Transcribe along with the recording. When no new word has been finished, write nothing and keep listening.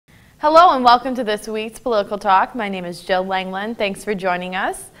Hello and welcome to this week's Political Talk. My name is Jill Langland. Thanks for joining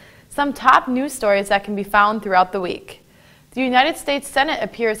us. Some top news stories that can be found throughout the week. The United States Senate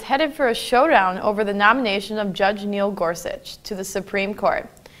appears headed for a showdown over the nomination of Judge Neil Gorsuch to the Supreme Court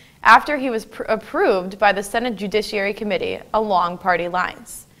after he was approved by the Senate Judiciary Committee along party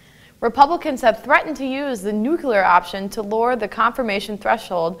lines. Republicans have threatened to use the nuclear option to lower the confirmation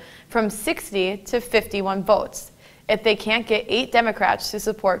threshold from 60 to 51 votes if they can't get 8 Democrats to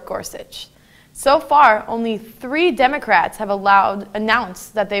support Gorsuch. So far, only 3 Democrats have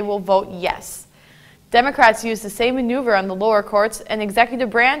announced that they will vote yes. Democrats used the same maneuver on the lower courts and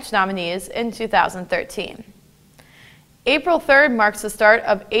executive branch nominees in 2013. April 3rd marks the start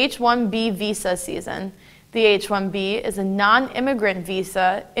of H-1B visa season. The H-1B is a non-immigrant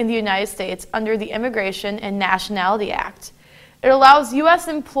visa in the United States under the Immigration and Nationality Act. It allows U.S.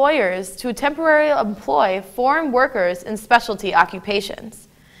 employers to temporarily employ foreign workers in specialty occupations.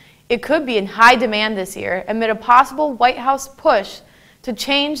 It could be in high demand this year amid a possible White House push to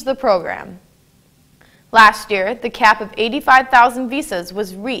change the program. Last year, the cap of 85,000 visas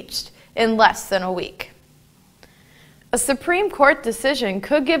was reached in less than a week. A Supreme Court decision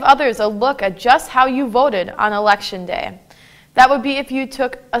could give others a look at just how you voted on Election Day. That would be if you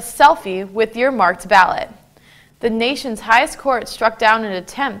took a selfie with your marked ballot. The nation's highest court struck down an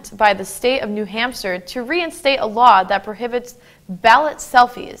attempt by the state of New Hampshire to reinstate a law that prohibits ballot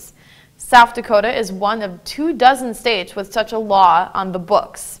selfies. South Dakota is one of 24 states with such a law on the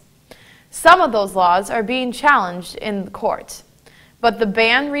books. Some of those laws are being challenged in the court, but the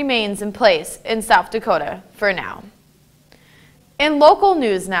ban remains in place in South Dakota for now. In local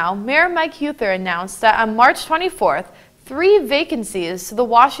news now, Mayor Mike Huether announced that on March 24th, 3 vacancies to the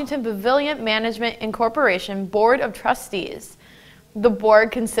Washington Pavilion Management Incorporation Board of Trustees. The board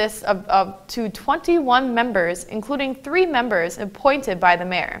consists of up to 21 members, including 3 members appointed by the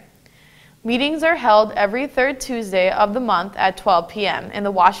mayor. Meetings are held every third Tuesday of the month at 12 p.m. in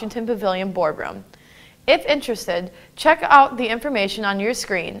the Washington Pavilion boardroom. If interested, check out the information on your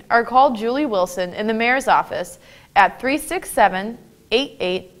screen or call Julie Wilson in the mayor's office at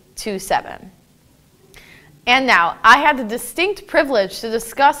 367-8827. And now, I had the distinct privilege to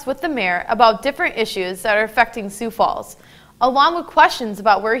discuss with the mayor about different issues that are affecting Sioux Falls, along with questions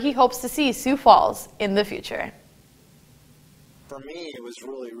about where he hopes to see Sioux Falls in the future. For me, it was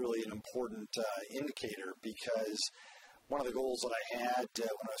really an important indicator because one of the goals that I had when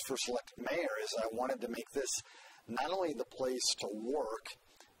I was first elected mayor is I wanted to make this not only the place to work,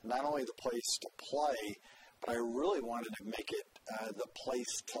 not only the place to play, but I really wanted to make it the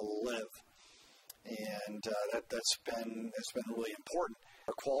place to live. And that's been really important.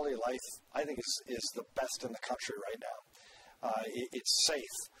 Our quality of life, I think, is the best in the country right now. It's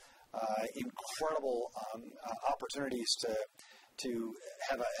safe, incredible opportunities to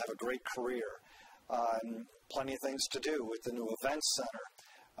have a great career, plenty of things to do with the new events center,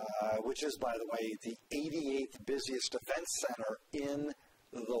 which is, by the way, the 88th busiest events center in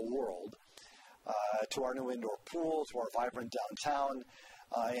the world, to our new indoor pool, to our vibrant downtown,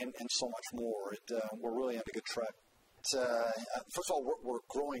 and so much more. We're really on a good track. First of all, we're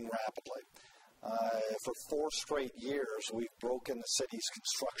growing rapidly. For 4 straight years, we've broken the city's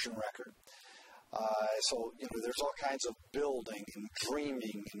construction record. So there's all kinds of building and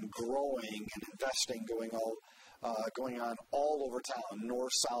dreaming and growing and investing going on all over town,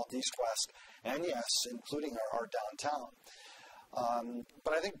 north, south, east, west, and yes, including our downtown.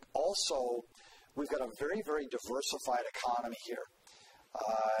 But I think also we've got a very diversified economy here.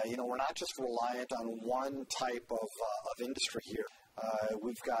 We're not just reliant on one type of industry here.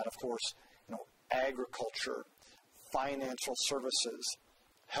 We've got, of course, agriculture, financial services,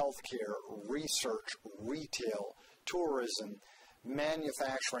 healthcare, research, retail, tourism,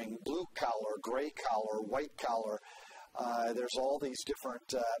 manufacturing, blue collar, gray collar, white collar. There's all these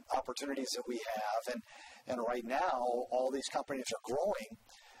different opportunities that we have, and right now all these companies are growing.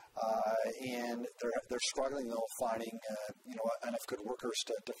 And they're struggling though finding enough good workers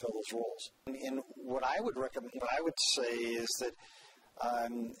to fill those roles. And what I would recommend, what I would say is that I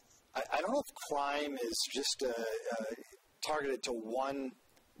don't know if crime is just targeted to one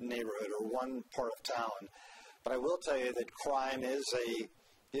neighborhood or one part of town, but I will tell you that crime is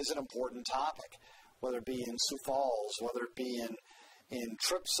an important topic, whether it be in Sioux Falls, whether it be in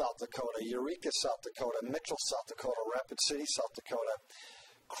Tripp, South Dakota, Eureka, South Dakota, Mitchell, South Dakota, Rapid City, South Dakota.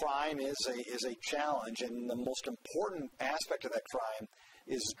 Crime is a challenge, and the most important aspect of that crime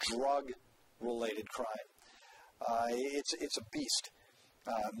is drug-related crime. It's a beast.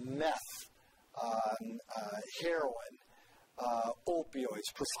 Meth, heroin,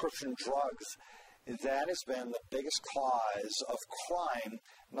 opioids, prescription drugs. that has been the biggest cause of crime,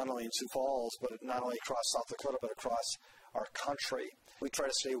 not only in Sioux Falls, but not only across South Dakota, but across our country. We try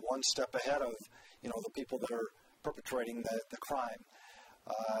to stay one step ahead of, the people that are perpetrating the crime.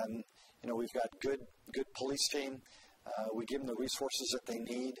 We've got good police team. We give them the resources that they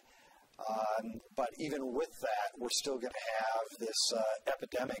need. But even with that, we're still going to have this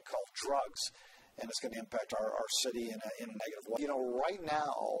epidemic called drugs, and it's going to impact our city in a negative way. Right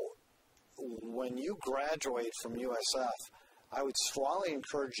now, when you graduate from USF, I would strongly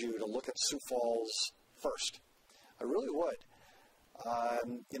encourage you to look at Sioux Falls first. I really would.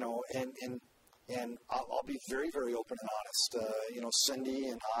 And I'll be very, very open and honest. Cindy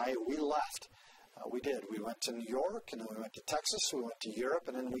and I, we left. We did. We went to New York, and then we went to Texas, we went to Europe,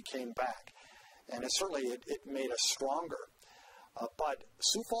 and then we came back. And it made us stronger. But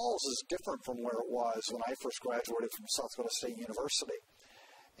Sioux Falls is different from where it was when I first graduated from South Dakota State University.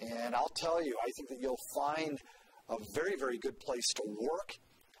 And I'll tell you, I think that you'll find a very, very good place to work,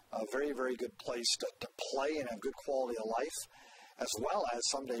 a very, very good place to play and have good quality of life, as well as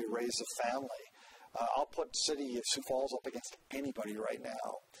someday raise a family. I'll put the city of Sioux Falls up against anybody right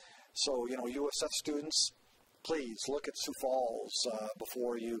now. So, USF students, please look at Sioux Falls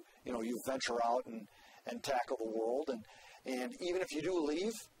before you venture out and tackle the world. And even if you do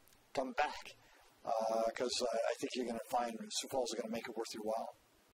leave, come back, because I think you're going to find Sioux Falls is going to make it worth your while.